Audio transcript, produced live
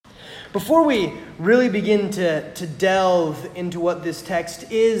Before we really begin to delve into what this text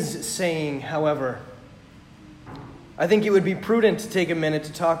is saying, however, I think it would be prudent to take a minute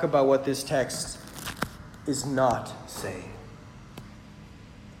to talk about what this text is not saying.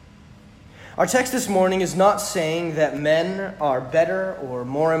 Our text this morning is not saying that men are better or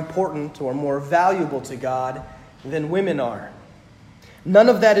more important or more valuable to God than women are. None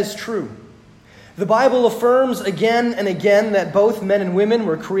of that is true. The Bible affirms again and again that both men and women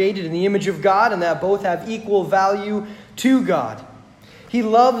were created in the image of God and that both have equal value to God. He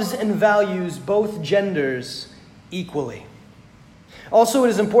loves and values both genders equally. Also, it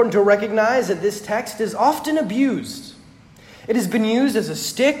is important to recognize that this text is often abused. It has been used as a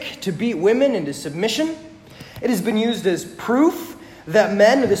stick to beat women into submission. It has been used as proof that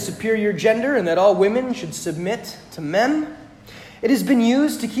men are the superior gender and that all women should submit to men. It has been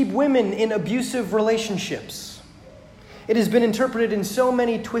used to keep women in abusive relationships. It has been interpreted in so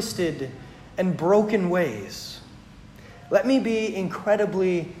many twisted and broken ways. Let me be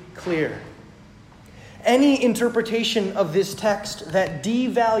incredibly clear. Any interpretation of this text that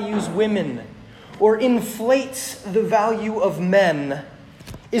devalues women or inflates the value of men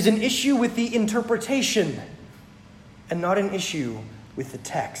is an issue with the interpretation and not an issue with the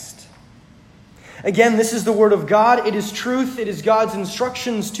text. Again, this is the word of God. It is truth. It is God's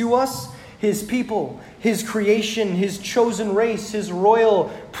instructions to us, his people, his creation, his chosen race, his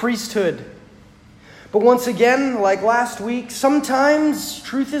royal priesthood. But once again, like last week, sometimes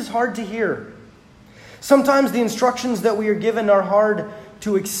truth is hard to hear. Sometimes the instructions that we are given are hard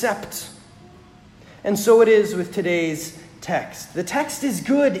to accept. And so it is with today's text. The text is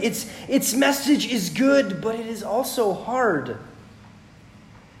good. Its message is good, but it is also hard.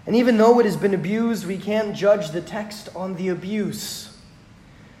 And even though it has been abused, we can't judge the text on the abuse,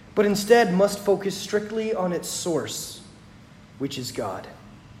 but instead must focus strictly on its source, which is God.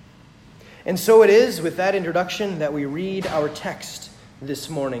 And so it is with that introduction that we read our text this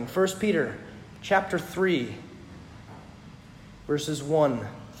morning. 1 Peter chapter 3, verses 1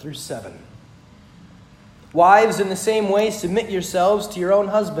 through 7. Wives, in the same way, submit yourselves to your own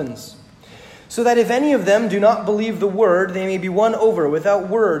husbands, so that if any of them do not believe the word, they may be won over without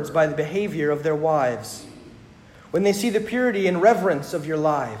words by the behavior of their wives, when they see the purity and reverence of your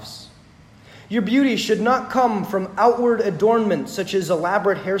lives. Your beauty should not come from outward adornment, such as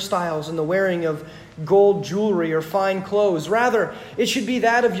elaborate hairstyles and the wearing of gold jewelry or fine clothes. Rather, it should be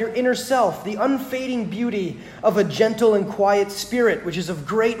that of your inner self, the unfading beauty of a gentle and quiet spirit, which is of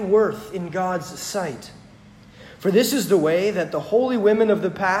great worth in God's sight. For this is the way that the holy women of the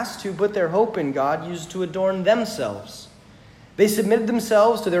past who put their hope in God used to adorn themselves. They submitted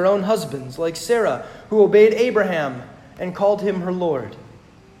themselves to their own husbands, like Sarah, who obeyed Abraham and called him her Lord.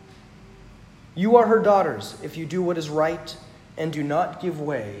 You are her daughters if you do what is right and do not give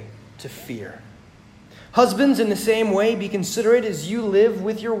way to fear. Husbands, in the same way, be considerate as you live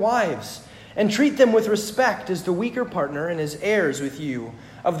with your wives, and treat them with respect as the weaker partner and as heirs with you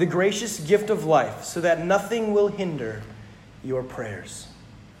of the gracious gift of life, so that nothing will hinder your prayers.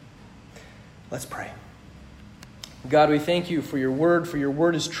 Let's pray. God, we thank you for your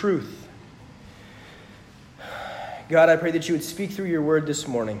word is truth. God, I pray that you would speak through your word this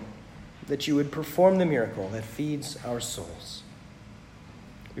morning, that you would perform the miracle that feeds our souls.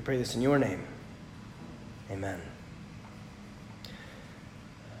 We pray this in your name. Amen.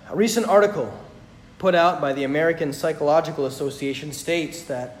 A recent article put out by the American Psychological Association states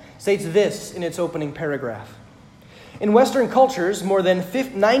this in its opening paragraph. In Western cultures, more than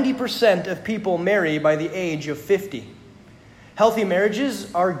 90% of people marry by the age of 50. Healthy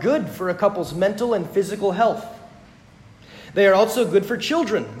marriages are good for a couple's mental and physical health. They are also good for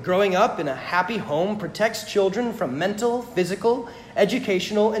children. Growing up in a happy home protects children from mental, physical,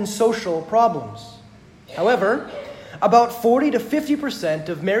 educational, and social problems. However, about 40 to 50%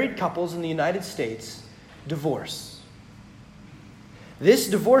 of married couples in the United States divorce. This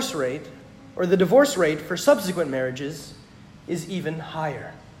divorce rate, or the divorce rate for subsequent marriages, is even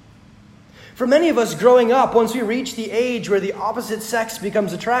higher. For many of us growing up, once we reach the age where the opposite sex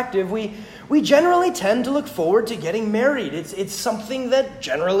becomes attractive, we generally tend to look forward to getting married. It's something that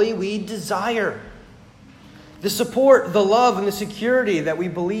generally we desire. The support, the love, and the security that we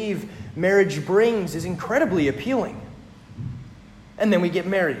believe marriage brings is incredibly appealing. And then we get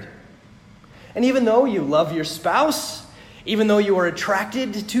married. And even though you love your spouse, even though you are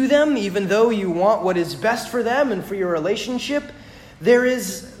attracted to them, even though you want what is best for them and for your relationship,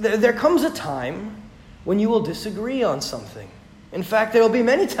 there comes a time when you will disagree on something. In fact, there will be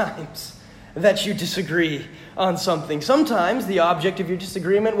many times that you disagree on something. Sometimes the object of your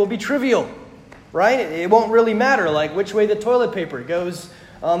disagreement will be trivial, right? It won't really matter, like which way the toilet paper goes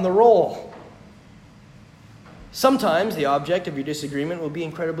on the roll. Sometimes the object of your disagreement will be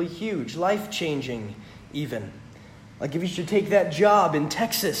incredibly huge, life-changing even. Like if you should take that job in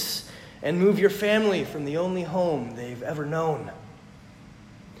Texas and move your family from the only home they've ever known.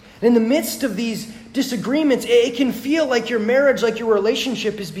 In the midst of these disagreements, it can feel like your marriage, like your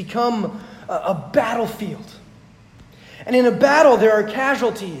relationship has become a battlefield. And in a battle, there are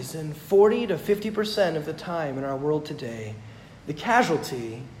casualties, and 40 to 50% of the time in our world today, the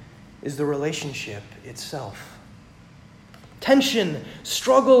casualty is the relationship itself. Tension,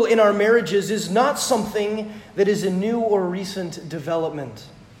 struggle in our marriages is not something that is a new or recent development.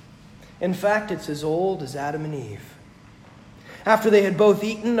 In fact, it's as old as Adam and Eve. After they had both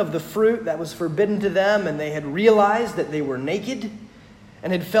eaten of the fruit that was forbidden to them, and they had realized that they were naked,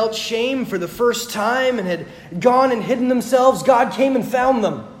 and had felt shame for the first time, and had gone and hidden themselves, God came and found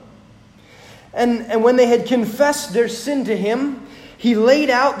them. And when they had confessed their sin to Him, He laid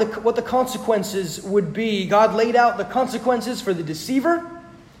out what the consequences would be. God laid out the consequences for the deceiver,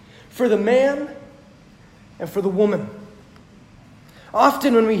 for the man, and for the woman.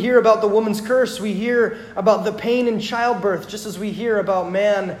 Often when we hear about the woman's curse, we hear about the pain in childbirth, just as we hear about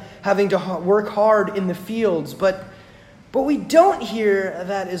man having to work hard in the fields. But we don't hear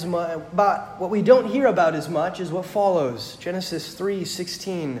that as much. But what we don't hear about as much is what follows. Genesis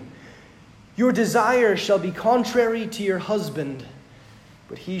 3:16. Your desire shall be contrary to your husband,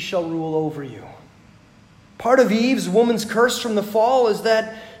 but he shall rule over you. Part of Eve's woman's curse from the fall is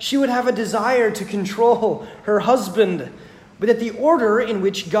that she would have a desire to control her husband, but that the order in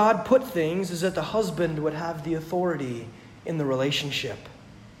which God put things is that the husband would have the authority in the relationship.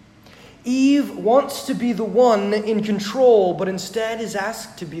 Eve wants to be the one in control, but instead is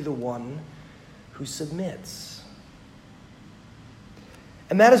asked to be the one who submits.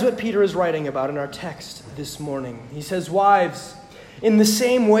 And that is what Peter is writing about in our text this morning. He says, wives, in the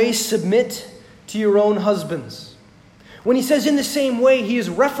same way submit to your own husbands. When he says in the same way, he is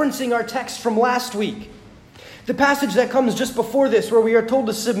referencing our text from last week. The passage that comes just before this, where we are told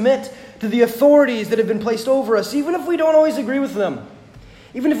to submit to the authorities that have been placed over us, even if we don't always agree with them,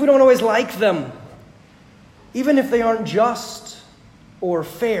 even if we don't always like them, even if they aren't just or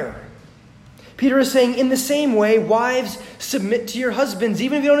fair. Peter is saying, in the same way, wives, submit to your husbands,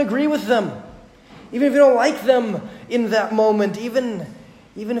 even if you don't agree with them, even if you don't like them in that moment, even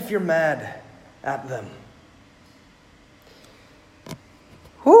if you're mad at them.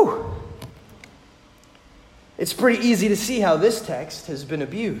 Whew! It's pretty easy to see how this text has been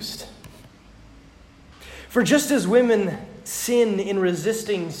abused. For just as women sin in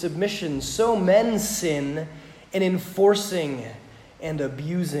resisting submission, so men sin in enforcing and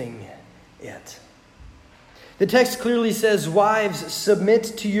abusing it. The text clearly says, wives, submit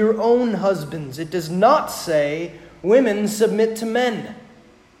to your own husbands. It does not say, women, submit to men.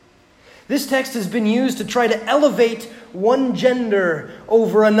 This text has been used to try to elevate one gender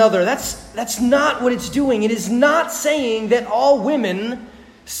over another. That's not what it's doing. It is not saying that all women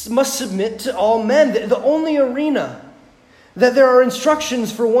must submit to all men. The only arena that there are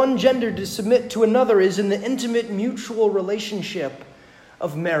instructions for one gender to submit to another is in the intimate mutual relationship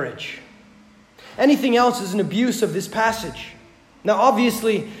of marriage. Anything else is an abuse of this passage. Now,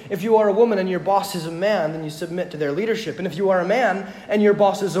 obviously, if you are a woman and your boss is a man, then you submit to their leadership. And if you are a man and your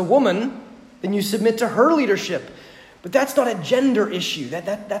boss is a woman, then you submit to her leadership. But that's not a gender issue.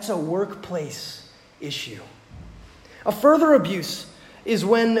 That's a workplace issue. A further abuse is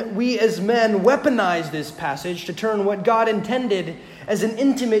when we as men weaponize this passage to turn what God intended as an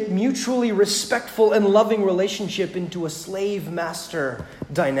intimate, mutually respectful and loving relationship into a slave-master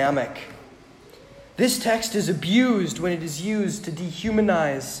dynamic. This text is abused when it is used to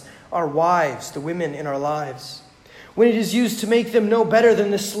dehumanize our wives, the women in our lives. When it is used to make them no better than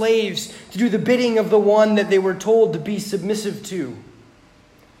the slaves, to do the bidding of the one that they were told to be submissive to.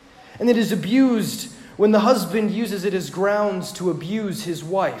 And it is abused when the husband uses it as grounds to abuse his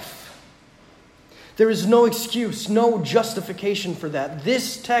wife. There is no excuse, no justification for that.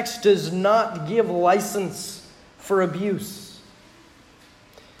 This text does not give license for abuse.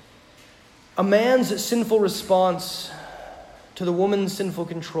 A man's sinful response to the woman's sinful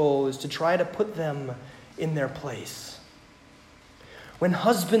control is to try to put them in their place. When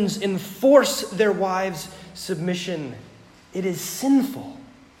husbands enforce their wives' submission, it is sinful.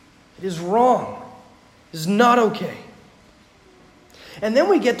 It is wrong. It is not okay. And then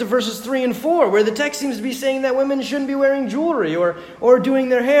we get to verses 3 and 4, where the text seems to be saying that women shouldn't be wearing jewelry or doing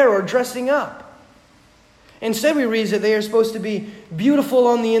their hair or dressing up. Instead, we read that they are supposed to be beautiful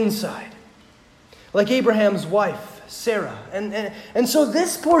on the inside, like Abraham's wife, Sarah. And so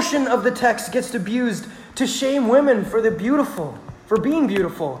this portion of the text gets abused to shame women for the beautiful, for being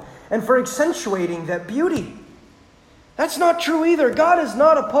beautiful and for accentuating that beauty. That's not true either. God is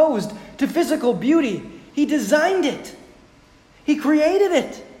not opposed to physical beauty. He designed it. He created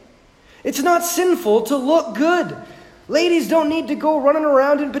it. It's not sinful to look good. Ladies don't need to go running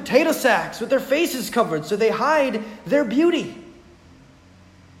around in potato sacks with their faces covered so they hide their beauty.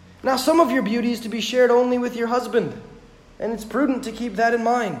 Now, some of your beauty is to be shared only with your husband, and it's prudent to keep that in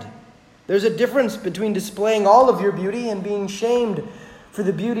mind. There's a difference between displaying all of your beauty and being shamed for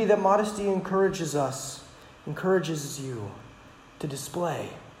the beauty that modesty encourages you to display.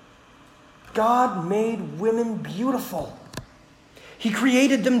 God made women beautiful. He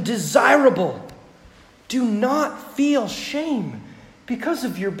created them desirable. Do not feel shame because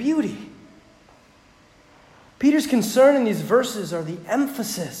of your beauty. Peter's concern in these verses are the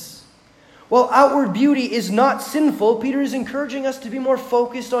emphasis. While outward beauty is not sinful, Peter is encouraging us to be more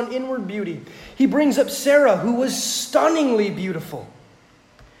focused on inward beauty. He brings up Sarah, who was stunningly beautiful.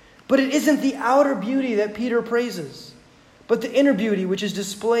 But it isn't the outer beauty that Peter praises, but the inner beauty which is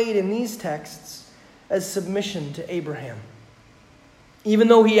displayed in these texts as submission to Abraham. Even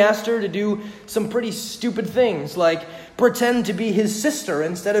though he asked her to do some pretty stupid things, like pretend to be his sister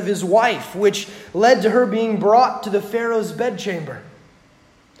instead of his wife, which led to her being brought to the Pharaoh's bedchamber.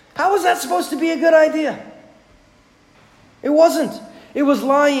 How was that supposed to be a good idea? It wasn't. It was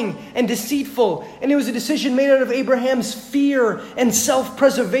lying and deceitful, and it was a decision made out of Abraham's fear and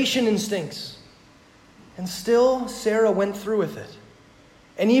self-preservation instincts. And still, Sarah went through with it.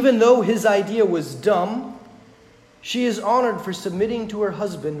 And even though his idea was dumb, she is honored for submitting to her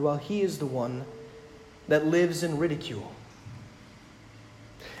husband while he is the one that lives in ridicule.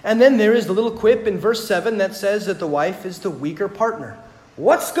 And then there is the little quip in verse 7 that says that the wife is the weaker partner.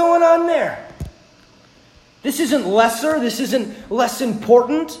 What's going on there? This isn't lesser. This isn't less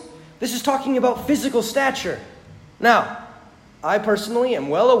important. This is talking about physical stature. Now, I personally am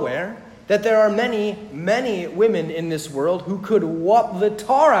well aware that there are many, many women in this world who could whoop the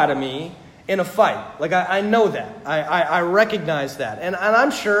tar out of me in a fight. Like, I know that. I recognize that. And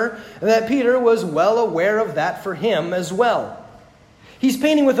I'm sure that Peter was well aware of that for him as well. He's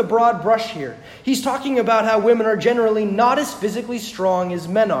painting with a broad brush here. He's talking about how women are generally not as physically strong as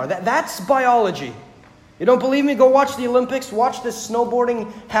men are. That's biology. You don't believe me? Go watch the Olympics. Watch this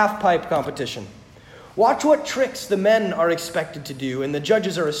snowboarding half-pipe competition. Watch what tricks the men are expected to do, and the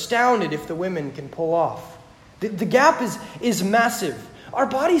judges are astounded if the women can pull off. The gap is massive. Our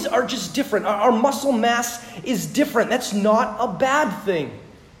bodies are just different. Our muscle mass is different. That's not a bad thing.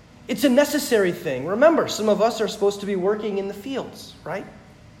 It's a necessary thing. Remember, some of us are supposed to be working in the fields, right?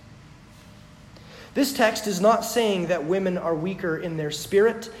 This text is not saying that women are weaker in their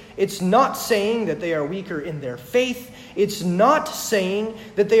spirit. It's not saying that they are weaker in their faith. It's not saying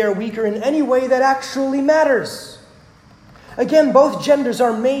that they are weaker in any way that actually matters. Again, both genders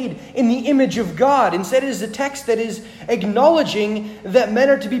are made in the image of God. Instead, it is a text that is acknowledging that men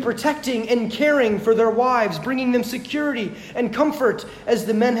are to be protecting and caring for their wives, bringing them security and comfort, as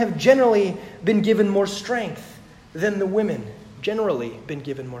the men have generally been given more strength than the women generally been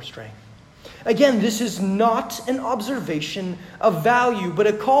given more strength. Again, this is not an observation of value, but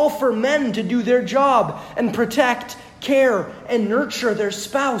a call for men to do their job and protect, care, and nurture their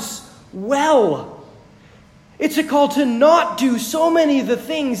spouse well. It's a call to not do so many of the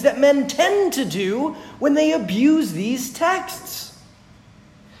things that men tend to do when they abuse these texts.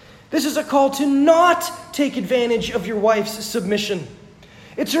 This is a call to not take advantage of your wife's submission.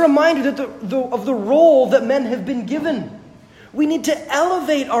 It's a reminder of the role that men have been given. We need to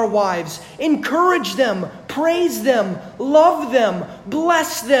elevate our wives, encourage them, praise them, love them,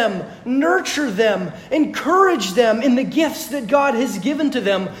 bless them, nurture them, encourage them in the gifts that God has given to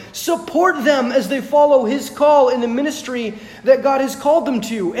them, support them as they follow His call in the ministry that God has called them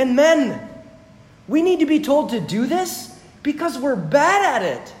to. And men, we need to be told to do this because we're bad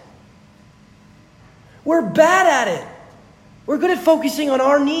at it. We're bad at it. We're good at focusing on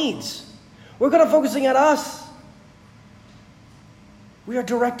our needs. We're good at focusing on us. We are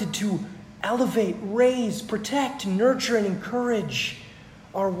directed to elevate, raise, protect, nurture, and encourage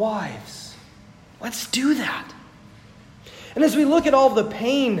our wives. Let's do that. And as we look at all of the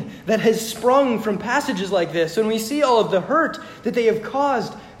pain that has sprung from passages like this, and we see all of the hurt that they have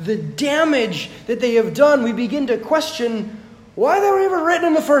caused, the damage that they have done, we begin to question why they were even written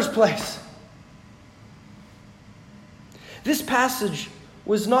in the first place. This passage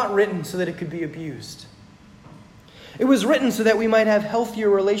was not written so that it could be abused. It was written so that we might have healthier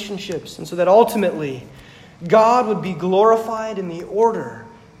relationships and so that ultimately God would be glorified in the order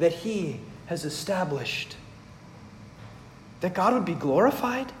that He has established. That God would be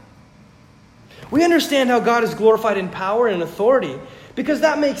glorified? We understand how God is glorified in power and authority because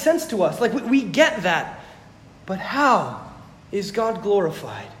that makes sense to us. Like, we get that. But how is God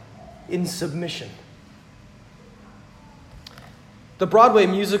glorified? In submission. The Broadway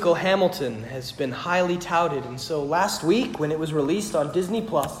musical Hamilton has been highly touted, and so last week when it was released on Disney+,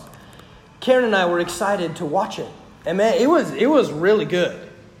 Karen and I were excited to watch it. And man, it was really good.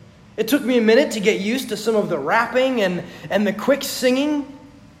 It took me a minute to get used to some of the rapping and the quick singing,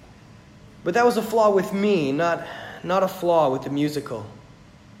 but that was a flaw with me, not a flaw with the musical.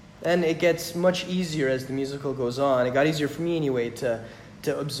 And it gets much easier as the musical goes on. It got easier for me anyway to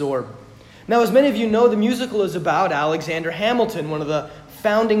absorb. Now, as many of you know, the musical is about Alexander Hamilton, one of the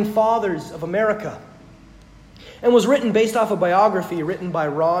founding fathers of America, and was written based off a biography written by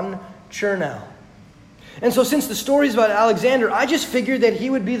Ron Chernow. And so since the story is about Alexander, I just figured that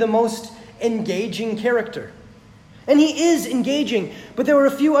he would be the most engaging character. And he is engaging, but there were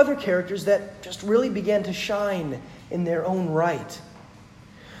a few other characters that just really began to shine in their own right.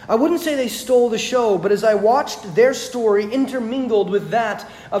 I wouldn't say they stole the show, but as I watched their story intermingled with that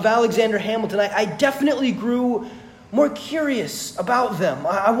of Alexander Hamilton, I definitely grew more curious about them.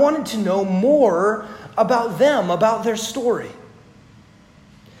 I wanted to know more about them, about their story.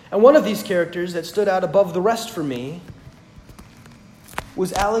 And one of these characters that stood out above the rest for me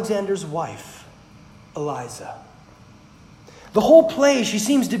was Alexander's wife, Eliza. The whole play, she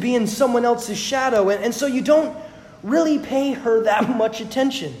seems to be in someone else's shadow, and so you don't really pay her that much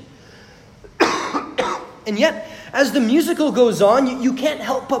attention. And yet, as the musical goes on, you can't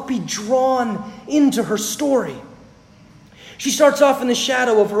help but be drawn into her story. She starts off in the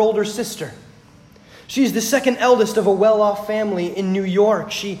shadow of her older sister. She's the second eldest of a well-off family in New York.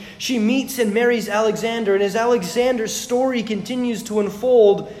 She meets and marries Alexander, and as Alexander's story continues to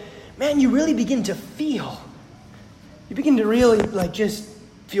unfold, man, you really begin to feel. You begin to really just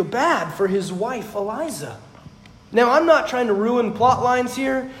feel bad for his wife, Eliza. Now, I'm not trying to ruin plot lines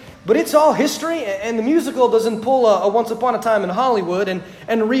here, but it's all history, and the musical doesn't pull a Once Upon a Time in Hollywood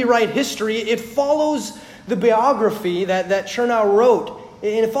and rewrite history. It follows the biography that Chernow wrote,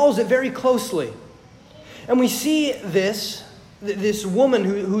 and it follows it very closely. And we see this woman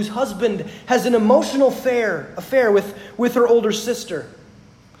whose husband has an emotional affair with her older sister,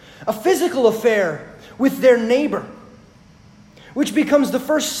 a physical affair with their neighbor, which becomes the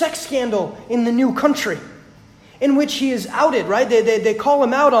first sex scandal in the new country, in which he is outed, right? They call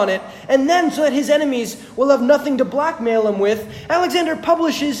him out on it. And then, so that his enemies will have nothing to blackmail him with, Alexander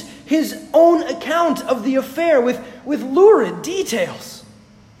publishes his own account of the affair with lurid details,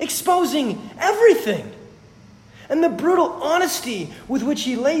 exposing everything. And the brutal honesty with which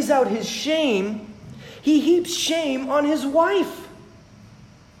he lays out his shame, he heaps shame on his wife.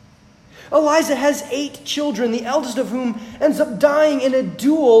 Eliza has 8 children, the eldest of whom ends up dying in a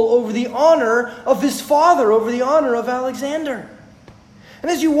duel over the honor of his father, over the honor of Alexander. And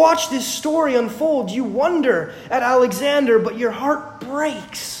as you watch this story unfold, you wonder at Alexander, but your heart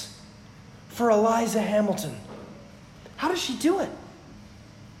breaks for Eliza Hamilton. How does she do it?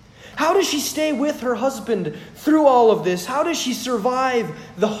 How does she stay with her husband through all of this? How does she survive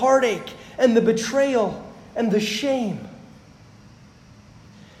the heartache and the betrayal and the shame?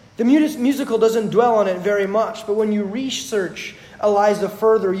 The musical doesn't dwell on it very much, but when you research Eliza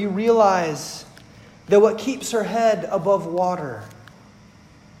further, you realize that what keeps her head above water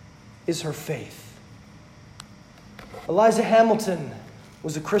is her faith. Eliza Hamilton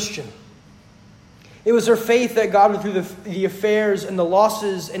was a Christian. It was her faith that got her through the affairs and the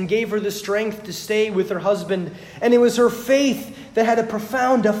losses and gave her the strength to stay with her husband. And it was her faith that had a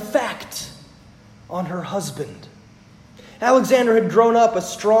profound effect on her husband. Alexander had grown up a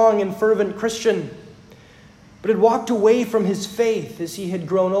strong and fervent Christian, but had walked away from his faith as he had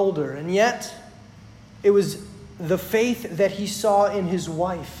grown older. And yet, it was the faith that he saw in his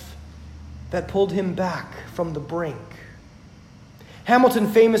wife that pulled him back from the brink.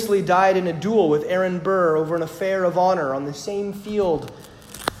 Hamilton famously died in a duel with Aaron Burr over an affair of honor on the same field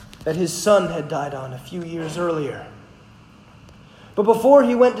that his son had died on a few years earlier. But before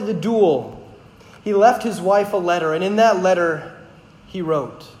he went to the duel, he left his wife a letter, and in that letter he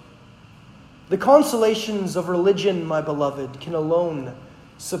wrote, "The consolations of religion, my beloved, can alone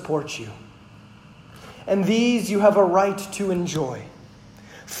support you. And these you have a right to enjoy.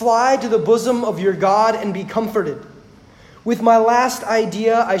 Fly to the bosom of your God and be comforted. With my last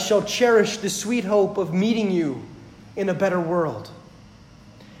idea, I shall cherish the sweet hope of meeting you in a better world.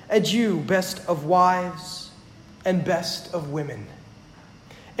 Adieu, best of wives and best of women.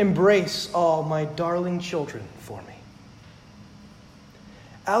 Embrace all my darling children for me."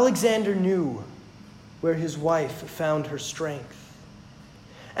 Alexander knew where his wife found her strength.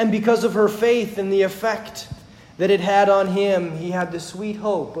 And because of her faith and the effect that it had on him, he had the sweet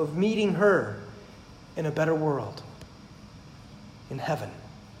hope of meeting her in a better world, in heaven.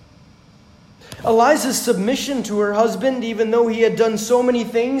 Eliza's submission to her husband, even though he had done so many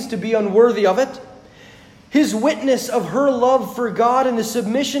things to be unworthy of it, his witness of her love for God and the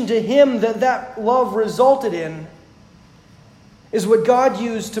submission to him that love resulted in, is what God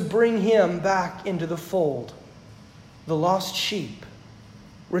used to bring him back into the fold. The lost sheep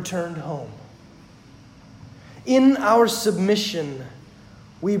returned home. In our submission,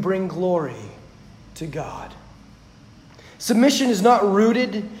 we bring glory to God. Submission is not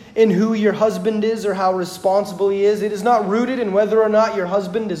rooted in who your husband is or how responsible he is. It is not rooted in whether or not your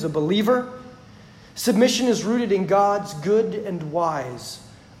husband is a believer. Submission is rooted in God's good and wise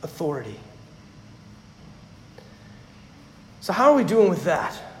authority. So how are we doing with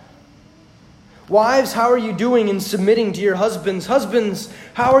that? Wives, how are you doing in submitting to your husbands? Husbands,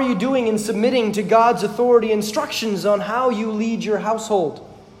 how are you doing in submitting to God's authority instructions on how you lead your household?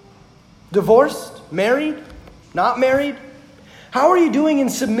 Divorced? Married? Not married? How are you doing in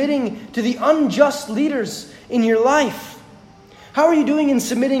submitting to the unjust leaders in your life? How are you doing in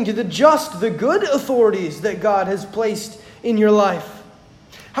submitting to the just, the good authorities that God has placed in your life?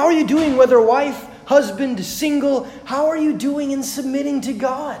 How are you doing, whether wife, husband, single? How are you doing in submitting to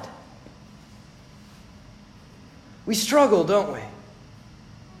God? We struggle, don't we?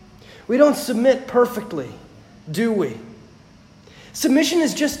 We don't submit perfectly, do we? Submission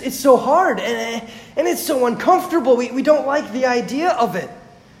is just, it's so hard and it's so uncomfortable. We don't like the idea of it.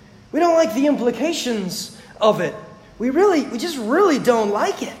 We don't like the implications of it. We just really don't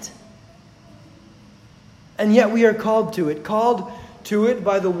like it. And yet we are called to it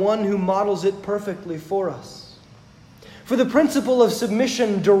by the one who models it perfectly for us. For the principle of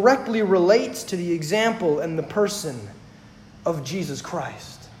submission directly relates to the example and the person of Jesus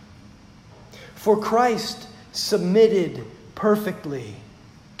Christ. For Christ submitted perfectly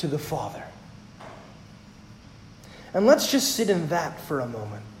to the Father. And let's just sit in that for a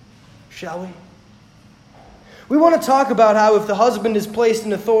moment, shall we? We want to talk about how if the husband is placed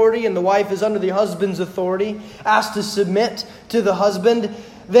in authority and the wife is under the husband's authority, asked to submit to the husband,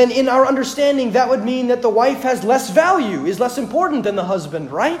 then in our understanding that would mean that the wife has less value, is less important than the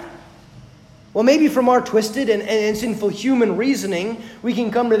husband, right? Well, maybe from our twisted and sinful human reasoning, we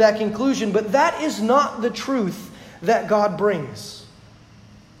can come to that conclusion, but that is not the truth that God brings.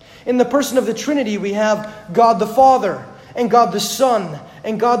 In the person of the Trinity, we have God the Father, and God the Son,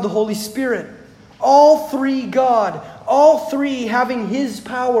 and God the Holy Spirit. All three God, all three having His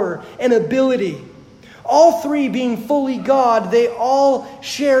power and ability. All three being fully God, they all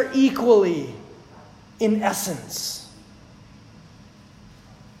share equally in essence.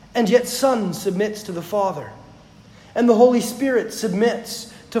 And yet Son submits to the Father, and the Holy Spirit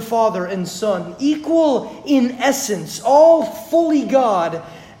submits to Father and Son, equal in essence, all fully God,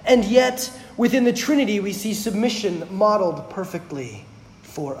 and yet within the Trinity we see submission modeled perfectly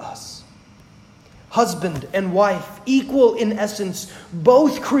for us. Husband and wife, equal in essence,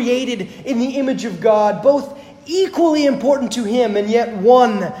 both created in the image of God, both equally important to Him, and yet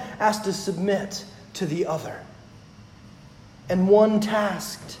one has to submit to the other. And one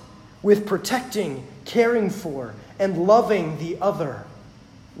tasked with protecting, caring for, and loving the other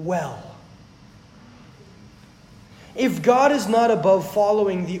well. If God is not above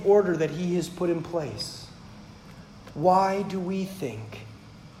following the order that He has put in place, why do we think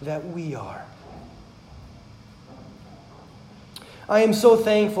that we are? I am so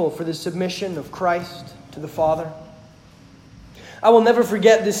thankful for the submission of Christ to the Father. I will never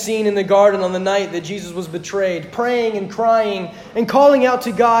forget this scene in the garden on the night that Jesus was betrayed, praying and crying and calling out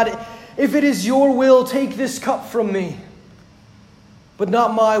to God, "If it is your will, take this cup from me. But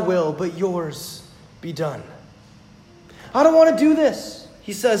not my will, but yours be done." I don't want to do this,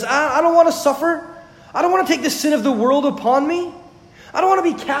 he says. I don't want to suffer. I don't want to take the sin of the world upon me. I don't want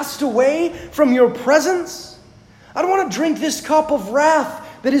to be cast away from your presence. I don't want to drink this cup of wrath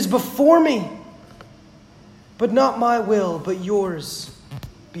that is before me. But not my will, but yours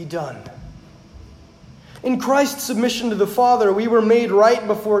be done. In Christ's submission to the Father, we were made right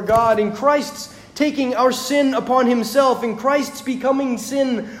before God. In Christ's taking our sin upon Himself, in Christ's becoming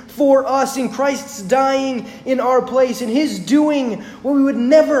sin for us, in Christ's dying in our place, in His doing what we would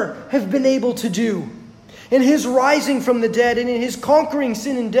never have been able to do, in His rising from the dead, and in His conquering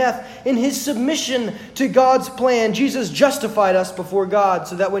sin and death, in His submission to God's plan, Jesus justified us before God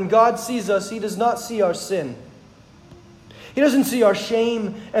so that when God sees us, He does not see our sin. He doesn't see our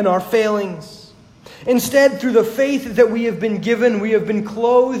shame and our failings. Instead, through the faith that we have been given, we have been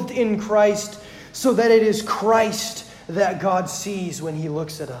clothed in Christ, so that it is Christ that God sees when he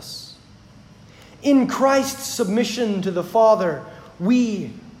looks at us. In Christ's submission to the Father,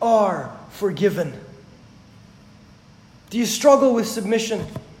 we are forgiven. Do you struggle with submission?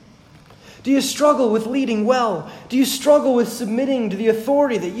 Do you struggle with leading well? Do you struggle with submitting to the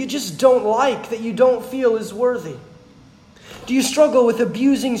authority that you just don't like, that you don't feel is worthy? Do you struggle with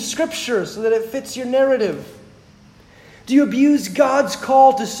abusing Scripture so that it fits your narrative? Do you abuse God's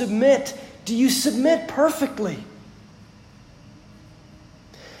call to submit? Do you submit perfectly?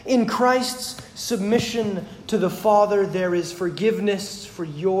 In Christ's submission to the Father, there is forgiveness for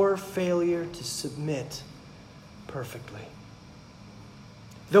your failure to submit perfectly.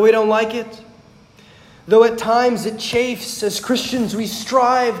 Though we don't like it, though at times it chafes, as Christians we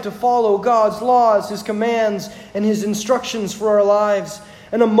strive to follow God's laws, His commands, and His instructions for our lives.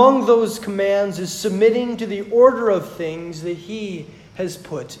 And among those commands is submitting to the order of things that He has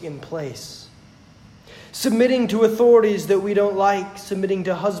put in place. Submitting to authorities that we don't like, submitting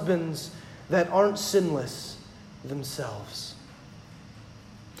to husbands that aren't sinless themselves.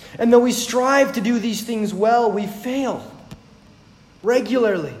 And though we strive to do these things well, we fail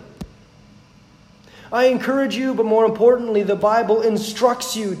regularly. I encourage you, but more importantly, the Bible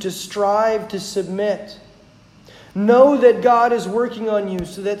instructs you to strive to submit. Know that God is working on you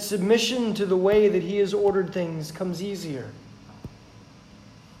so that submission to the way that He has ordered things comes easier.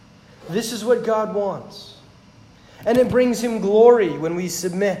 This is what God wants. And it brings Him glory when we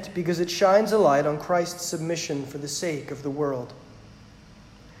submit, because it shines a light on Christ's submission for the sake of the world.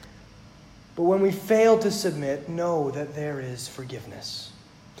 But when we fail to submit, know that there is forgiveness.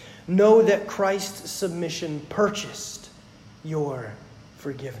 Know that Christ's submission purchased your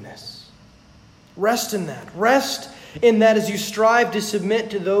forgiveness. Rest in that. Rest in that as you strive to submit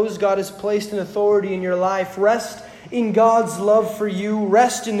to those God has placed in authority in your life. Rest in God's love for you.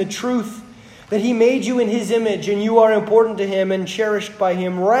 Rest in the truth that He made you in His image and you are important to Him and cherished by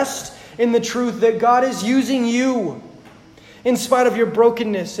Him. Rest in the truth that God is using you in spite of your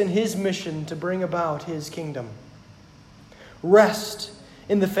brokenness in His mission to bring about His kingdom. Rest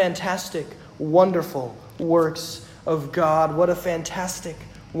in the fantastic, wonderful works of God. What a fantastic,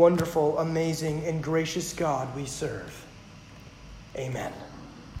 wonderful, amazing, and gracious God we serve. Amen.